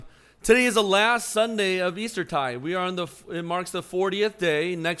Today is the last Sunday of Eastertide. It marks the 40th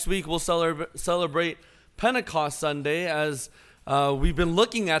day. Next week we'll celebrate Pentecost Sunday as we've been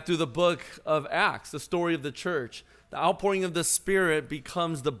looking at through the book of Acts, the story of the church. The outpouring of the Spirit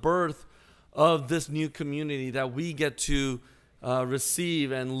becomes the birth of this new community that we get to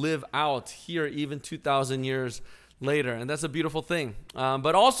receive and live out here even 2,000 years later. And that's a beautiful thing.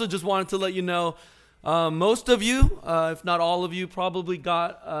 But also just wanted to let you know, most of you, if not all of you, probably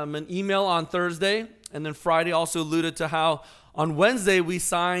got an email on Thursday, and then Friday also alluded to how on Wednesday we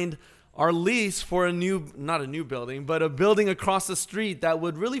signed our lease for not a new building, but a building across the street that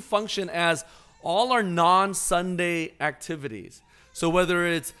would really function as all our non-Sunday activities. So whether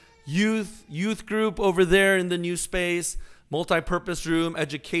it's youth group over there in the new space, multi-purpose room,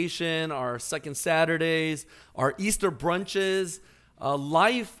 education, our second Saturdays, our Easter brunches,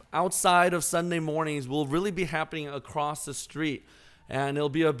 life outside of Sunday mornings will really be happening across the street. And it'll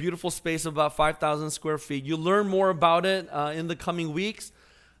be a beautiful space of about 5,000 square feet. You'll learn more about it in the coming weeks.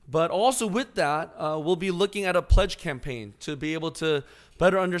 But also with that, we'll be looking at a pledge campaign to be able to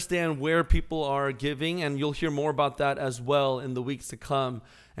better understand where people are giving. And you'll hear more about that as well in the weeks to come.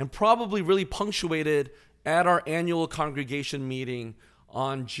 And probably really punctuated at our annual congregation meeting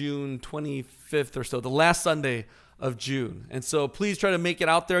on June 25th or so, the last Sunday of June. And so please try to make it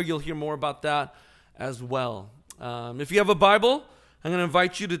out there. You'll hear more about that as well. If you have a Bible, I'm going to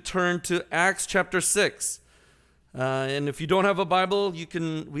invite you to turn to Acts chapter 6. And if you don't have a Bible,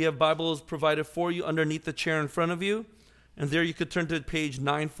 we have Bibles provided for you underneath the chair in front of you. And there you could turn to page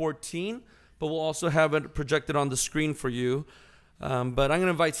 914, but we'll also have it projected on the screen for you. But I'm going to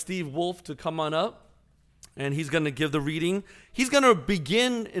invite Steve Wolf to come on up, and he's going to give the reading. He's going to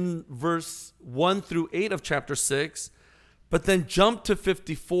begin in verse 1 through 8 of chapter 6, but then jump to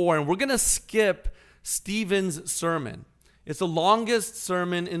 54, and we're going to skip Stephen's sermon. It's the longest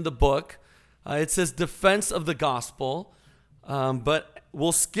sermon in the book. It says defense of the gospel, but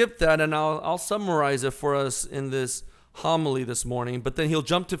we'll skip that, and I'll summarize it for us in this homily this morning. But then he'll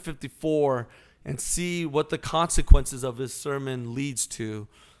jump to 54 and see what the consequences of his sermon leads to,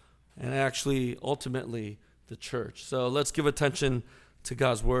 and actually, ultimately, the church. So let's give attention to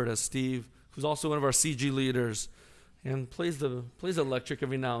God's word as Steve, who's also one of our CG leaders, and plays the electric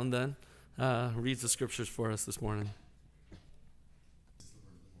every now and then, reads the scriptures for us this morning.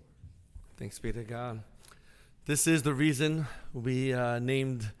 Thanks be to God. This is the reason we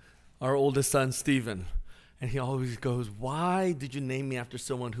named our oldest son Stephen. And he always goes, "Why did you name me after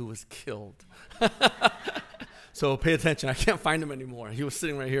someone who was killed?" So pay attention. I can't find him anymore. He was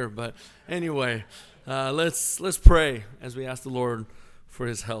sitting right here. But anyway, let's pray as we ask the Lord for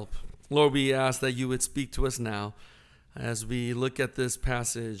his help. Lord, we ask that you would speak to us now as we look at this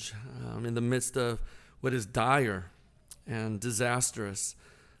passage in the midst of what is dire and disastrous.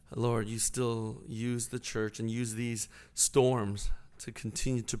 Lord, you still use the church and use these storms to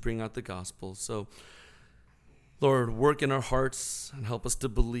continue to bring out the gospel. So, Lord, work in our hearts and help us to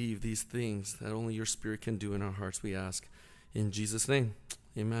believe these things that only your Spirit can do in our hearts, we ask. In Jesus' name,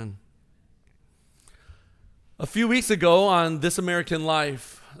 amen. A few weeks ago on This American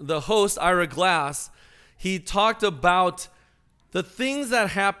Life, the host, Ira Glass, he talked about the things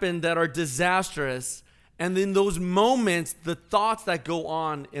that happen that are disastrous, and in those moments, the thoughts that go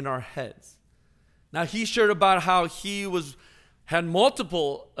on in our heads. Now, he shared about how he had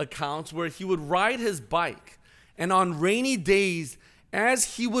multiple accounts where he would ride his bike, and on rainy days,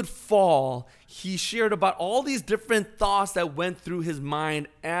 as he would fall, he shared about all these different thoughts that went through his mind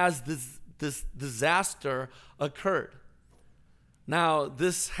as this disaster occurred. Now,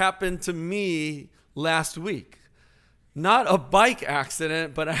 this happened to me last week. Not a bike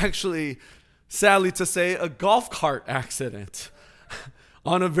accident, but actually, sadly to say, a golf cart accident.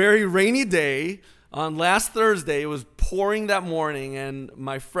 On a very rainy day, on last Thursday, it was pouring that morning, and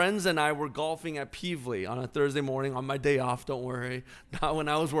my friends and I were golfing at Peevely on a Thursday morning on my day off, don't worry, not when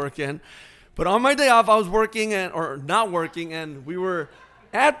I was working. But on my day off, I was working or not working, and we were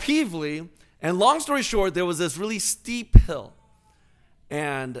at Peevely, and long story short, there was this really steep hill,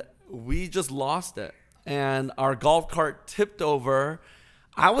 and we just lost it, and our golf cart tipped over.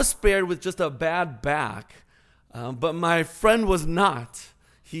 I was spared with just a bad back, but my friend was not.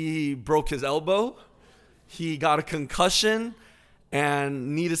 He broke his elbow, he got a concussion,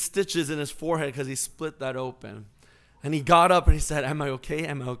 and needed stitches in his forehead because he split that open. And he got up and he said, "Am I okay?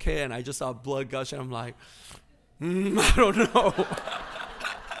 Am I okay?" And I just saw blood gush, and I'm like, I don't know.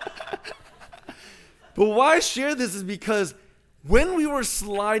 But why I share this is because when we were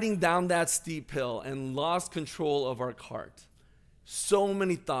sliding down that steep hill and lost control of our cart, so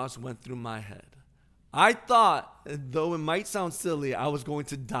many thoughts went through my head. I thought, though it might sound silly, I was going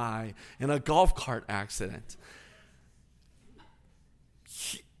to die in a golf cart accident.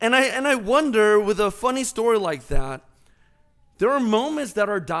 And I wonder, with a funny story like that, there are moments that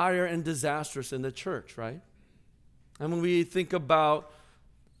are dire and disastrous in the church, right? And when we think about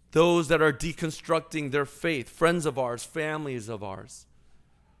those that are deconstructing their faith, friends of ours, families of ours,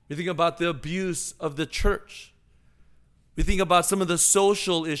 we think about the abuse of the church. We think about some of the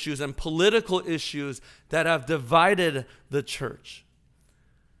social issues and political issues that have divided the church.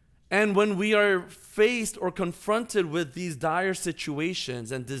 And when we are faced or confronted with these dire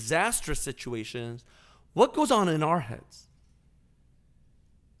situations and disastrous situations, what goes on in our heads?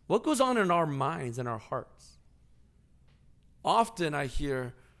 What goes on in our minds and our hearts? Often I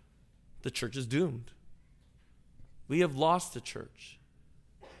hear the church is doomed. We have lost the church.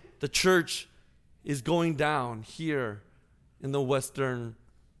 The church is going down here in the Western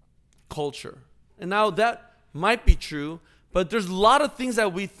culture. And now that might be true, but there's a lot of things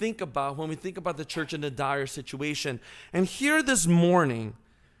that we think about when we think about the church in a dire situation. And here this morning,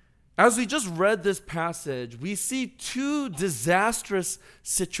 as we just read this passage, we see two disastrous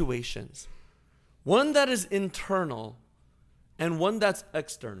situations. One that is internal and one that's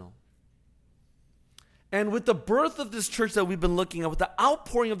external. And with the birth of this church that we've been looking at, with the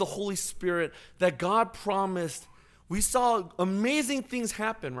outpouring of the Holy Spirit that God promised, we saw amazing things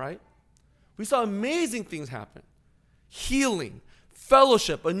happen, right? We saw amazing things happen. Healing,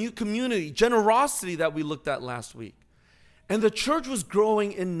 fellowship, a new community, generosity that we looked at last week. And the church was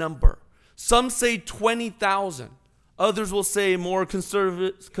growing in number. Some say 20,000. Others will say more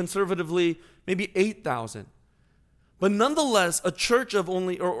conservatively, maybe 8,000. But nonetheless, a church of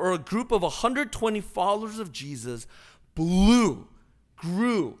only, or a group of 120 followers of Jesus grew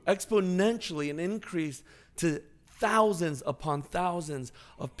exponentially and increased to thousands upon thousands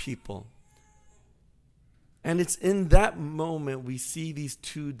of people. And it's in that moment we see these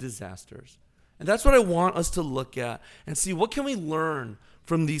two disasters. And that's what I want us to look at and see, what can we learn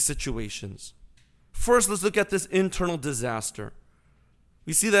from these situations? First, let's look at this internal disaster.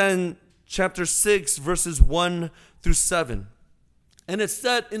 We see that in chapter 6, verses 1 through 7. And it's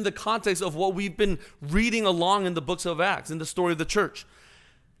set in the context of what we've been reading along in the books of Acts, in the story of the church.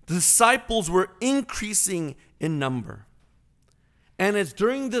 The disciples were increasing in number. And it's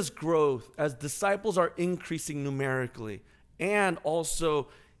during this growth, as disciples are increasing numerically and also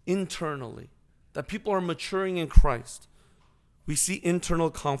internally, that people are maturing in Christ. We see internal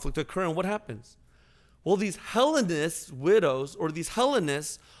conflict occur. And what happens? Well, these Hellenist widows, or these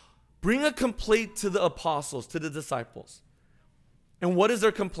Hellenists, bring a complaint to the apostles, to the disciples. And what is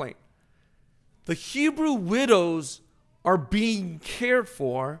their complaint? The Hebrew widows are being cared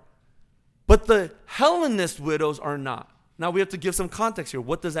for, but the Hellenist widows are not. Now we have to give some context here.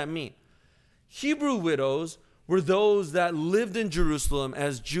 What does that mean? Hebrew widows were those that lived in Jerusalem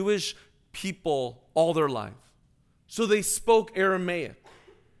as Jewish people all their life. So they spoke Aramaic.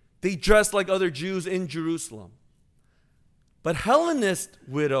 They dressed like other Jews in Jerusalem. But Hellenist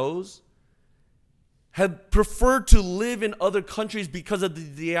widows had preferred to live in other countries because of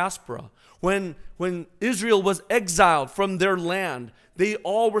the diaspora. When Israel was exiled from their land, they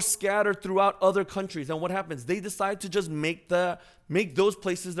all were scattered throughout other countries. And what happens? They decide to just make those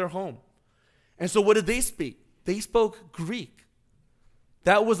places their home. And so what did they speak? They spoke Greek.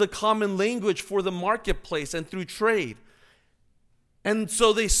 That was a common language for the marketplace and through trade. And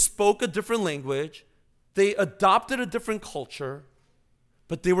so they spoke a different language. They adopted a different culture,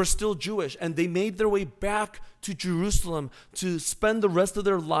 but they were still Jewish. And they made their way back to Jerusalem to spend the rest of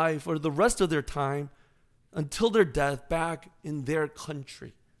their life, or the rest of their time, until their death, back in their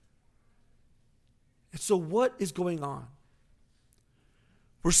country. And so what is going on?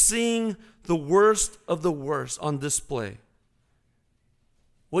 We're seeing the worst of the worst on display.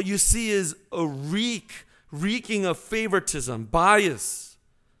 What you see is a reeking of favoritism, bias,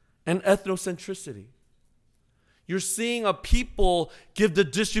 and ethnocentricity. You're seeing a people give the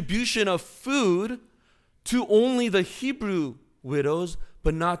distribution of food to only the Hebrew widows,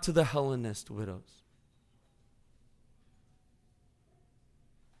 but not to the Hellenist widows.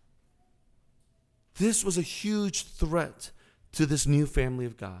 This was a huge threat to this new family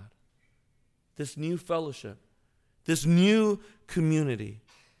of God, this new fellowship, this new community.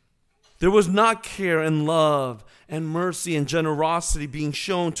 There was not care and love and mercy and generosity being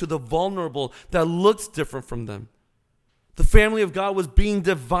shown to the vulnerable that looked different from them. The family of God was being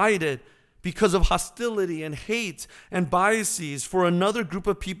divided because of hostility and hate and biases for another group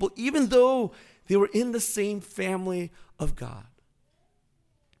of people, even though they were in the same family of God.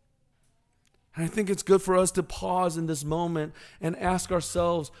 And I think it's good for us to pause in this moment and ask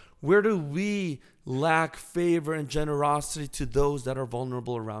ourselves, where do we lack favor and generosity to those that are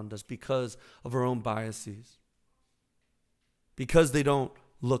vulnerable around us because of our own biases? Because they don't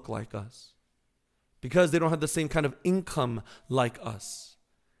look like us. Because they don't have the same kind of income like us.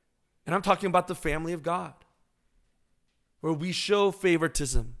 And I'm talking about the family of God, where we show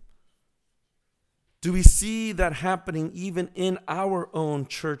favoritism. Do we see that happening even in our own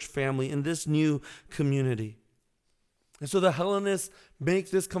church family, in this new community? And so the Hellenists make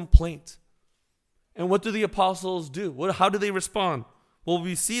this complaint. And what do the apostles do? How do they respond? Well,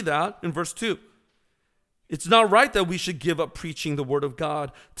 we see that in verse 2. It's not right that we should give up preaching the word of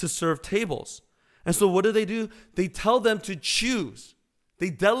God to serve tables. And so what do? They tell them to choose. They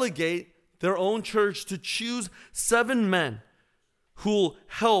delegate their own church to choose 7 men who will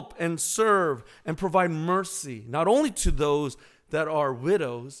help and serve and provide mercy, not only to those that are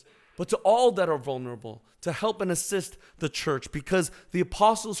widows, but to all that are vulnerable, to help and assist the church, because the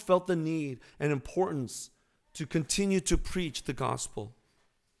apostles felt the need and importance to continue to preach the gospel.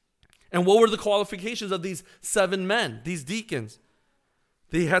 And what were the qualifications of these 7 men, these deacons?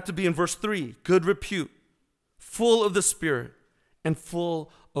 They had to be, in verse 3, good repute, full of the Spirit, and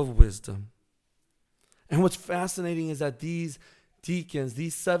full of wisdom. And what's fascinating is that these deacons,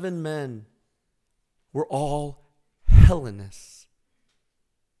 these 7 men, were all Hellenists.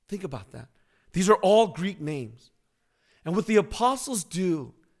 Think about that. These are all Greek names. And what the apostles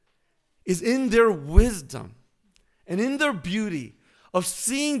do is, in their wisdom and in their beauty of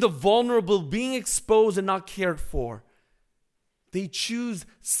seeing the vulnerable being exposed and not cared for, they choose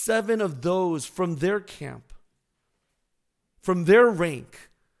 7 of those from their camp, from their rank,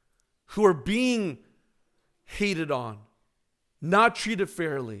 who are being hated on, not treated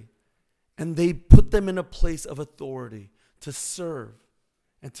fairly, and they put them in a place of authority to serve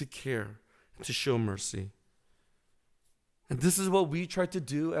and to care and to show mercy. And this is what we try to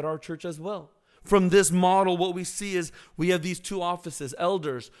do at our church as well. From this model, what we see is we have these 2 offices,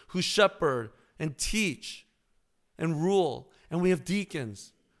 elders who shepherd and teach and rule, and we have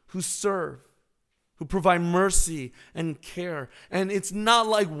deacons who serve, who provide mercy and care. And it's not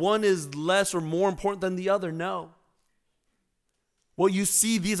like one is less or more important than the other, no. What you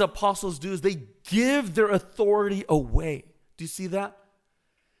see these apostles do is they give their authority away. Do you see that?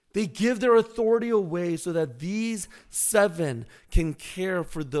 They give their authority away so that these 7 can care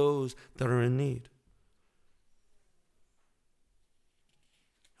for those that are in need.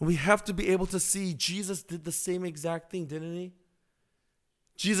 And we have to be able to see Jesus did the same exact thing, didn't he?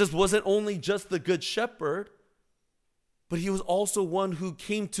 Jesus wasn't only just the good shepherd, but he was also one who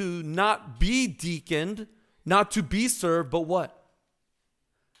came to not be deaconed, not to be served, but what?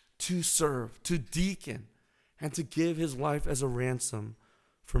 To serve, to deacon, and to give his life as a ransom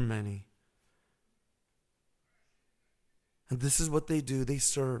for many. And this is what they do. They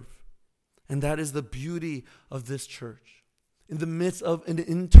serve. And that is the beauty of this church. In the midst of an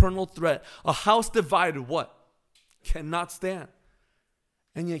internal threat, a house divided, what? Cannot stand.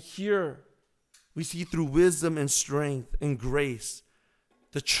 And yet here, we see through wisdom and strength and grace,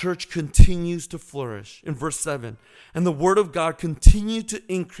 the church continues to flourish. In verse 7, and the word of God continued to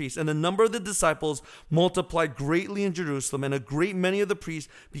increase, and the number of the disciples multiplied greatly in Jerusalem, and a great many of the priests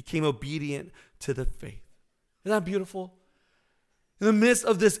became obedient to the faith. Isn't that beautiful? In the midst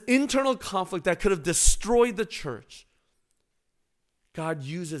of this internal conflict that could have destroyed the church, God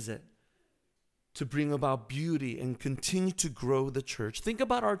uses it to bring about beauty and continue to grow the church. Think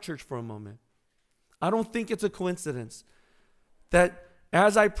about our church for a moment. I don't think it's a coincidence that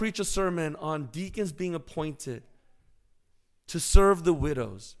as I preach a sermon on deacons being appointed to serve the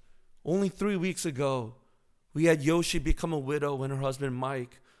widows, only 3 weeks ago, we had Yoshi become a widow when her husband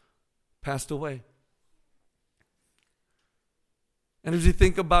Mike passed away. And as we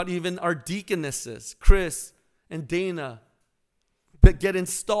think about even our deaconesses, Chris and Dana, that get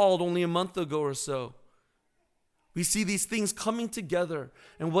installed only a month ago or so, we see these things coming together.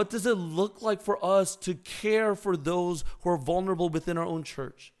 And what does it look like for us to care for those who are vulnerable within our own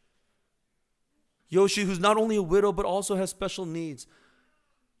church? Yoshi, who's not only a widow, but also has special needs.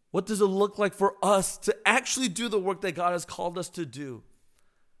 What does it look like for us to actually do the work that God has called us to do?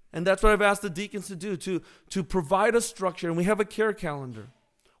 And that's what I've asked the deacons to do, to provide a structure. And we have a care calendar.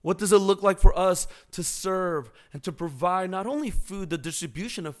 What does it look like for us to serve and to provide not only food, the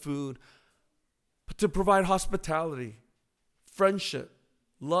distribution of food, but to provide hospitality, friendship,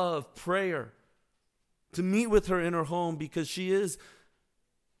 love, prayer, to meet with her in her home because she is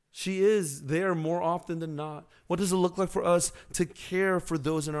there more often than not. What does it look like for us to care for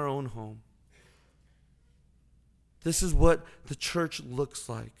those in our own home? This is what the church looks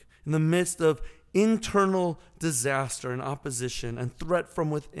like. In the midst of internal disaster and opposition and threat from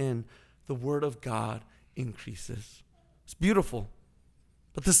within, the word of God increases. It's beautiful.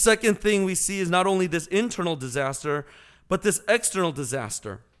 But the second thing we see is not only this internal disaster, but this external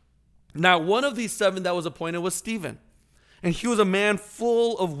disaster. Now, one of these 7 that was appointed was Stephen. And he was a man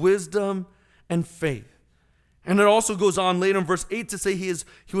full of wisdom and faith. And it also goes on later in verse 8 to say he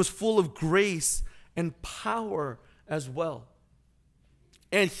was full of grace and power as well.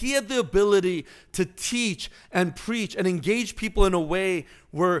 And he had the ability to teach and preach and engage people in a way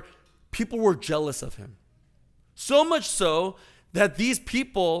where people were jealous of him. So much so that these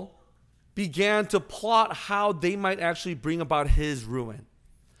people began to plot how they might actually bring about his ruin.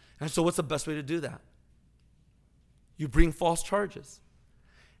 And so what's the best way to do that? You bring false charges.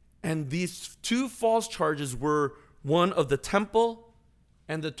 And these 2 false charges were one of the temple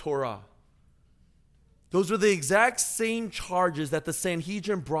and the Torah. Those were the exact same charges that the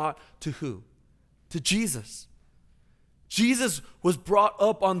Sanhedrin brought to who? To Jesus. Jesus was brought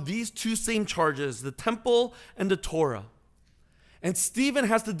up on these 2 same charges, the temple and the Torah. And Stephen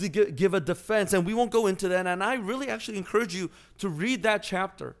has to give a defense, and we won't go into that. And I really actually encourage you to read that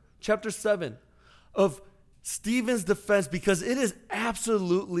chapter 7 of Stephen's defense, because it is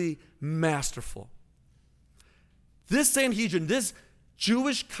absolutely masterful. This Sanhedrin, this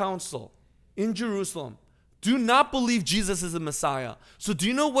Jewish council in Jerusalem, do not believe Jesus is the Messiah. So do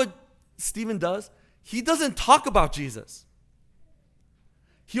you know what Stephen does? He doesn't talk about Jesus.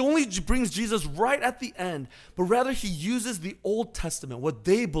 He only brings Jesus right at the end, but rather he uses the Old Testament, what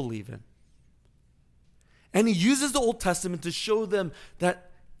they believe in. And he uses the Old Testament to show them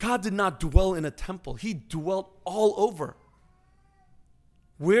that God did not dwell in a temple. He dwelt all over.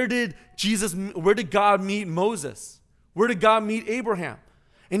 Where did God meet Moses? Where did God meet Abraham?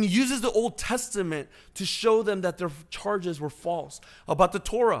 And he uses the Old Testament to show them that their charges were false. About the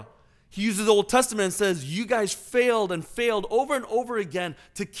Torah, he uses the Old Testament and says, you guys failed and failed over and over again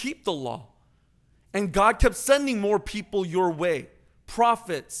to keep the law. And God kept sending more people your way.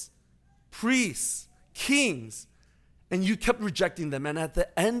 Prophets, priests, kings. And you kept rejecting them. And at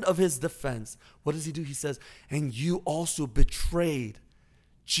the end of his defense, what does he do? He says, and you also betrayed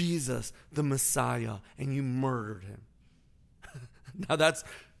Jesus, the Messiah, and you murdered him. Now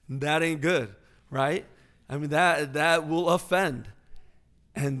that ain't good, right? I mean, that will offend.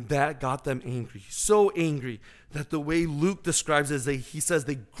 And that got them angry. So angry that the way Luke describes it is he says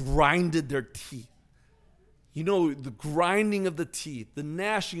they grinded their teeth. You know, the grinding of the teeth, the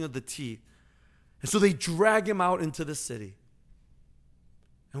gnashing of the teeth. And so they drag him out into the city.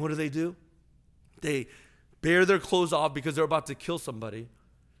 And what do? They bear their clothes off because they're about to kill somebody.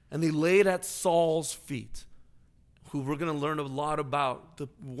 And they lay it at Saul's feet, who we're going to learn a lot about, the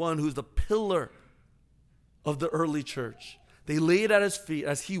one who's the pillar of the early church. They lay it at his feet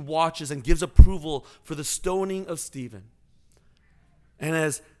as he watches and gives approval for the stoning of Stephen. And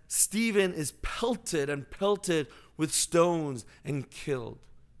as Stephen is pelted with stones and killed,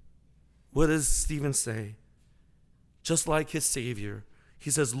 what does Stephen say? Just like his Savior, he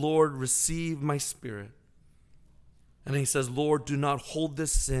says, Lord, receive my spirit. And he says, Lord, do not hold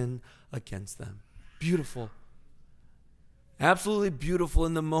this sin against them. Beautiful. Absolutely beautiful.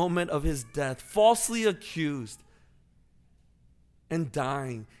 In the moment of his death, falsely accused and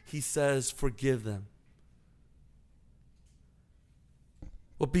dying, he says, forgive them.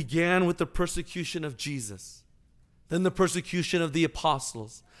 What began with the persecution of Jesus, then the persecution of the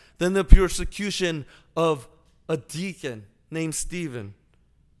apostles, then the persecution of a deacon named Stephen.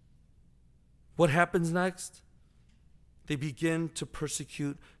 What happens next? They begin to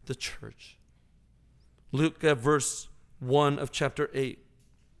persecute the church. Look at verse 1 of chapter 8.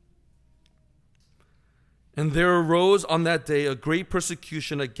 And there arose on that day a great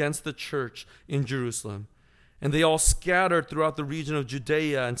persecution against the church in Jerusalem. And they all scattered throughout the region of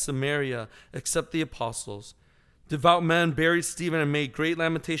Judea and Samaria, except the apostles. Devout men buried Stephen and made great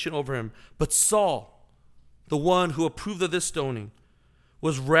lamentation over him. But Saul, the one who approved of this stoning,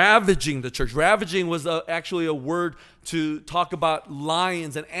 was ravaging the church. Ravaging was actually a word to talk about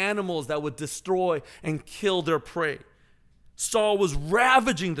lions and animals that would destroy and kill their prey. Saul was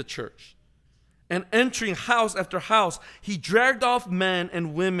ravaging the church. And entering house after house, he dragged off men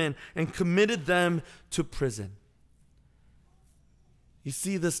and women and committed them to prison. You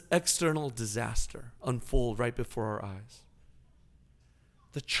see this external disaster unfold right before our eyes.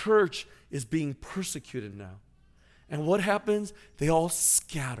 The church is being persecuted now. And what happens? They all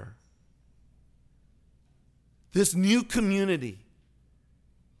scatter. This new community,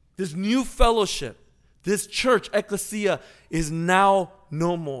 this new fellowship, this church, ecclesia, is now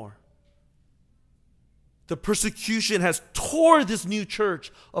no more. the persecution has tore this new church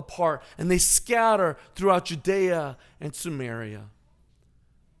apart, and they scatter throughout Judea and Samaria.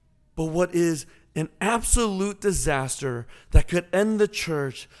 But what is an absolute disaster that could end the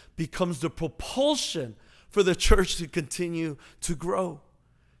church becomes the propulsion for the church to continue to grow.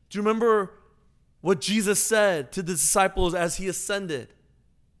 Do you remember what Jesus said to the disciples as he ascended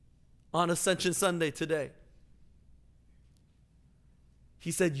on Ascension Sunday today?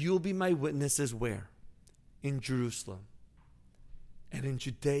 He said, "You'll be my witnesses where? In Jerusalem and in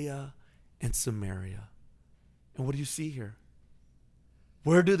Judea and Samaria." And what do you see here?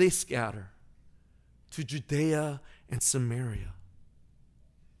 Where do they scatter? To Judea and Samaria.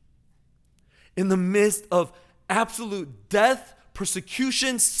 In the midst of absolute death,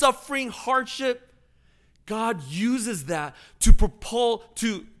 persecution, suffering, hardship, God uses that to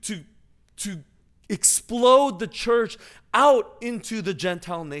to explode the church out into the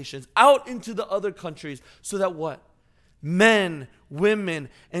Gentile nations, out into the other countries, so that what? Men, women,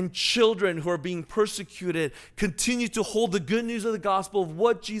 and children who are being persecuted continue to hold the good news of the gospel of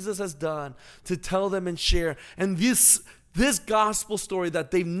what Jesus has done to tell them and share. And this gospel story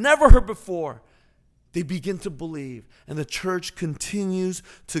that they've never heard before, they begin to believe. And the church continues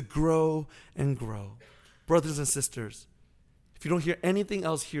to grow and grow. Brothers and sisters, if you don't hear anything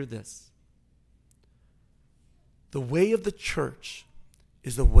else, hear this. The way of the church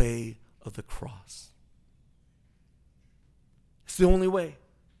is the way of the cross. It's the only way.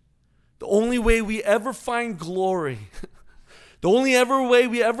 The only way we ever find glory. The only way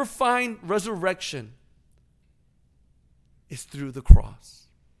we ever find resurrection is through the cross.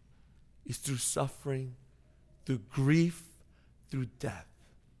 It's through suffering, through grief, through death.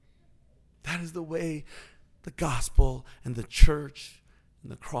 That is the way the gospel and the church and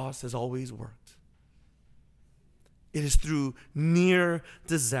the cross has always worked. It is through near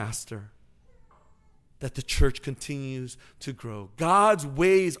disaster that the church continues to grow. God's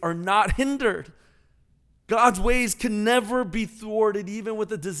ways are not hindered. God's ways can never be thwarted, even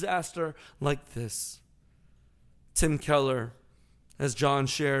with a disaster like this. Tim Keller, as John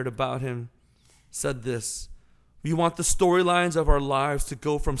shared about him, said this: "We want the storylines of our lives to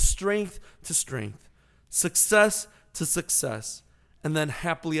go from strength to strength, success to success, and then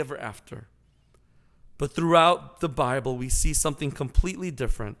happily ever after. But throughout the Bible, we see something completely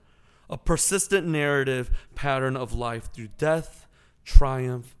different. A persistent narrative pattern of life through death,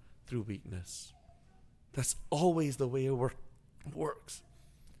 triumph, through weakness." That's always the way it works.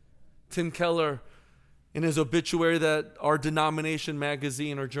 Tim Keller, in his obituary that our denomination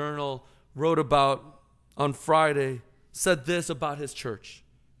magazine or journal wrote about on Friday, said this about his church: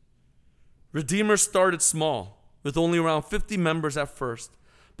 "Redeemer started small, with only around 50 members at first.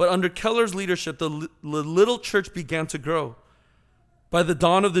 But under Keller's leadership, the little church began to grow. By the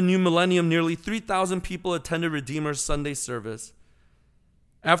dawn of the new millennium, nearly 3,000 people attended Redeemer's Sunday service.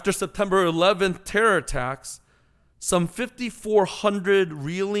 After September 11th terror attacks, some 5,400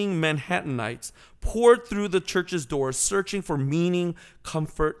 reeling Manhattanites poured through the church's doors, searching for meaning,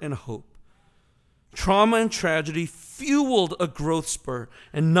 comfort, and hope. Trauma and tragedy fueled a growth spurt,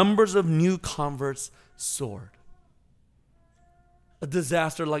 and numbers of new converts soared." A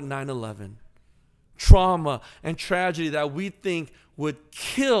disaster like 9/11, trauma and tragedy that we think would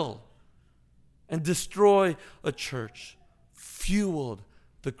kill and destroy a church, fueled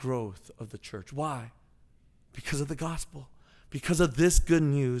the growth of the church. Why? Because of the gospel, because of this good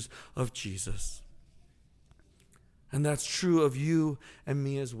news of Jesus. And that's true of you and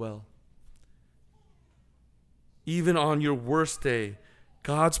me as well. Even on your worst day,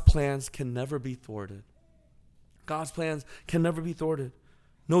 God's plans can never be thwarted. God's plans can never be thwarted.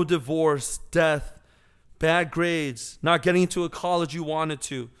 No divorce, death, bad grades, not getting into a college you wanted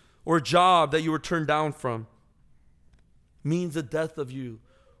to, or a job that you were turned down from means the death of you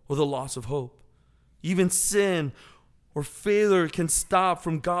or the loss of hope. Even sin or failure can stop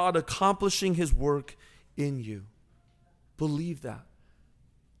from God accomplishing his work in you. Believe that.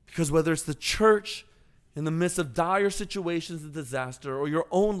 Because whether it's the church in the midst of dire situations of disaster or your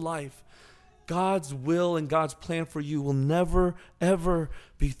own life, God's will and God's plan for you will never, ever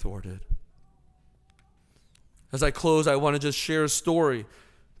be thwarted. As I close, I want to just share a story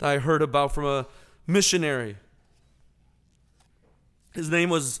that I heard about from a missionary. His name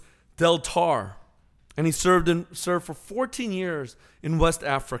was Del Tar, and he served for 14 years in West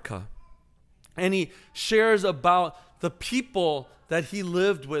Africa. And he shares about the people that he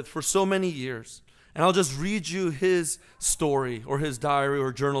lived with for so many years. And I'll just read you his story or his diary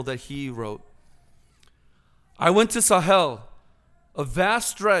or journal that he wrote. "I went to Sahel, a vast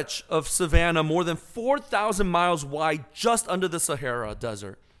stretch of savanna more than 4,000 miles wide just under the Sahara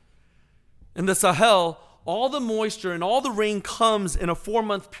Desert. In the Sahel, all the moisture and all the rain comes in a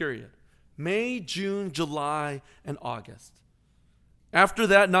 4-month period. May, June, July, and August. After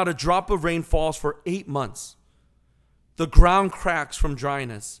that, not a drop of rain falls for 8 months. The ground cracks from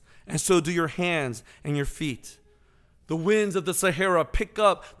dryness, and so do your hands and your feet. The winds of the Sahara pick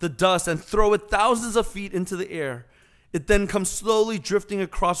up the dust and throw it thousands of feet into the air. It then comes slowly drifting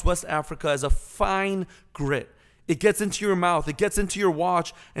across West Africa as a fine grit. It gets into your mouth, it gets into your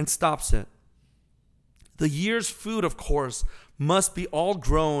watch, and stops it. The year's food, of course, must be all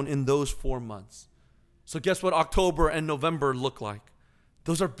grown in those 4 months. So guess what October and November look like?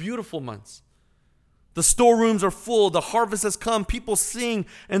 Those are beautiful months. The storerooms are full. The harvest has come. People sing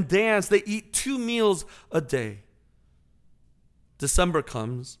and dance. They eat 2 meals a day. December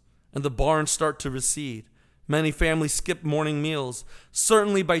comes, and the barns start to recede. Many families skip morning meals.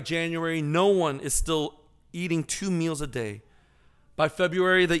 Certainly by January, no one is still eating 2 meals a day. By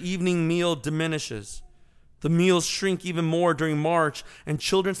February, the evening meal diminishes. The meals shrink even more during March, and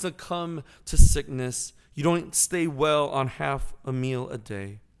children succumb to sickness. You don't stay well on half a meal a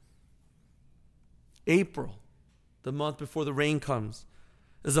day. April, the month before the rain comes,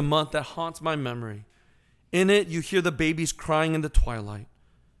 is a month that haunts my memory. In it, you hear the babies crying in the twilight.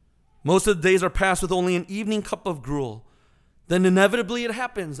 Most of the days are passed with only an evening cup of gruel. Then inevitably it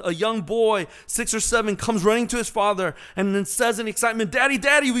happens. A young boy, 6 or 7, comes running to his father and then says in excitement, "Daddy,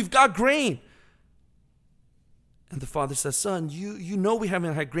 Daddy, we've got grain." And the father says, "Son, you know we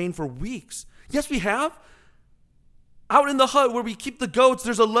haven't had grain for weeks." "Yes, we have. Out in the hut where we keep the goats,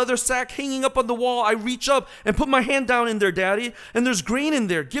 there's a leather sack hanging up on the wall. I reach up and put my hand down in there, Daddy, and there's grain in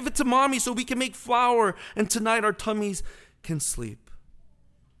there. Give it to Mommy so we can make flour, and tonight our tummies can sleep."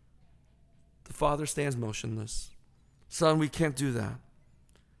 The father stands motionless. "Son, we can't do that.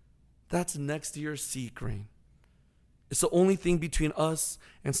 That's next year's seed grain. It's the only thing between us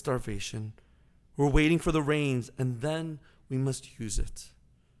and starvation. We're waiting for the rains, and then we must use it."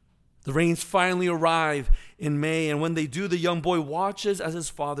 The rains finally arrive in May, and when they do, the young boy watches as his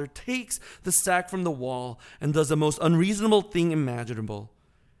father takes the sack from the wall and does the most unreasonable thing imaginable.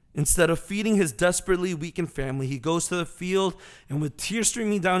 Instead of feeding his desperately weakened family, he goes to the field, and with tears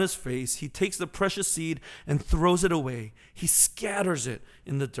streaming down his face, he takes the precious seed and throws it away. He scatters it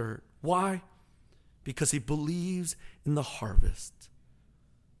in the dirt. Why? Because he believes in the harvest.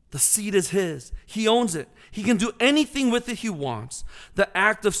 The seed is his. He owns it. He can do anything with it he wants. The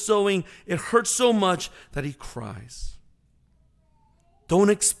act of sowing, it hurts so much that he cries. Don't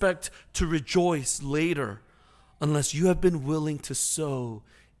expect to rejoice later unless you have been willing to sow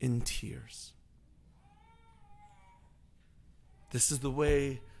in tears. This is the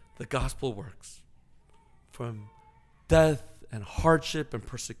way the gospel works. From death and hardship and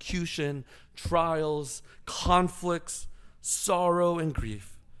persecution, trials, conflicts, sorrow and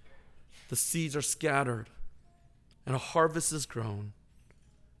grief, the seeds are scattered and a harvest is grown.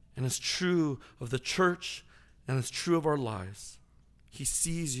 And it's true of the church and it's true of our lives. He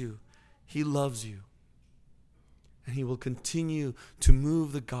sees you. He loves you. And he will continue to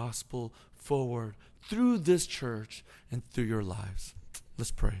move the gospel forward through this church and through your lives.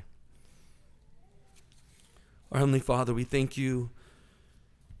 Let's pray. Our Heavenly Father, we thank you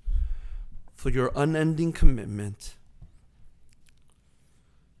for your unending commitment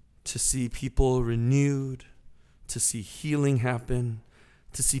to see people renewed, to see healing happen,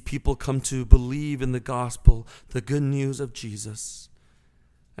 to see people come to believe in the gospel, the good news of Jesus.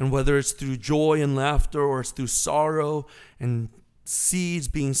 And whether it's through joy and laughter or it's through sorrow and seeds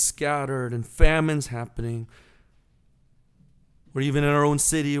being scattered and famines happening, or even in our own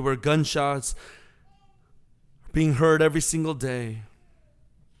city where gunshots are being heard every single day.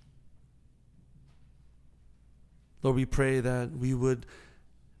 Lord, we pray that we would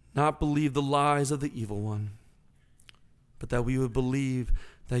not believe the lies of the evil one, but that we would believe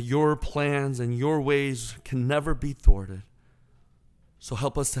that your plans and your ways can never be thwarted. So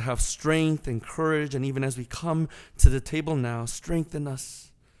help us to have strength and courage, and even as we come to the table now, strengthen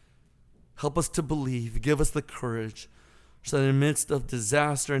us. Help us to believe. Give us the courage so that in the midst of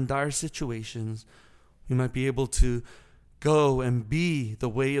disaster and dire situations, we might be able to go and be the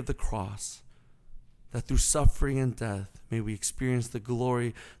way of the cross, that through suffering and death, may we experience the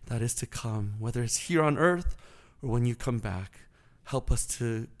glory that is to come, whether it's here on earth or when you come back. Help us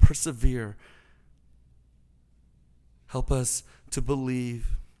to persevere. Help us to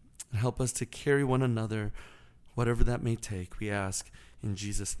believe, and help us to carry one another, whatever that may take. We ask in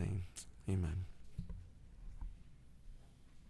Jesus' name. Amen.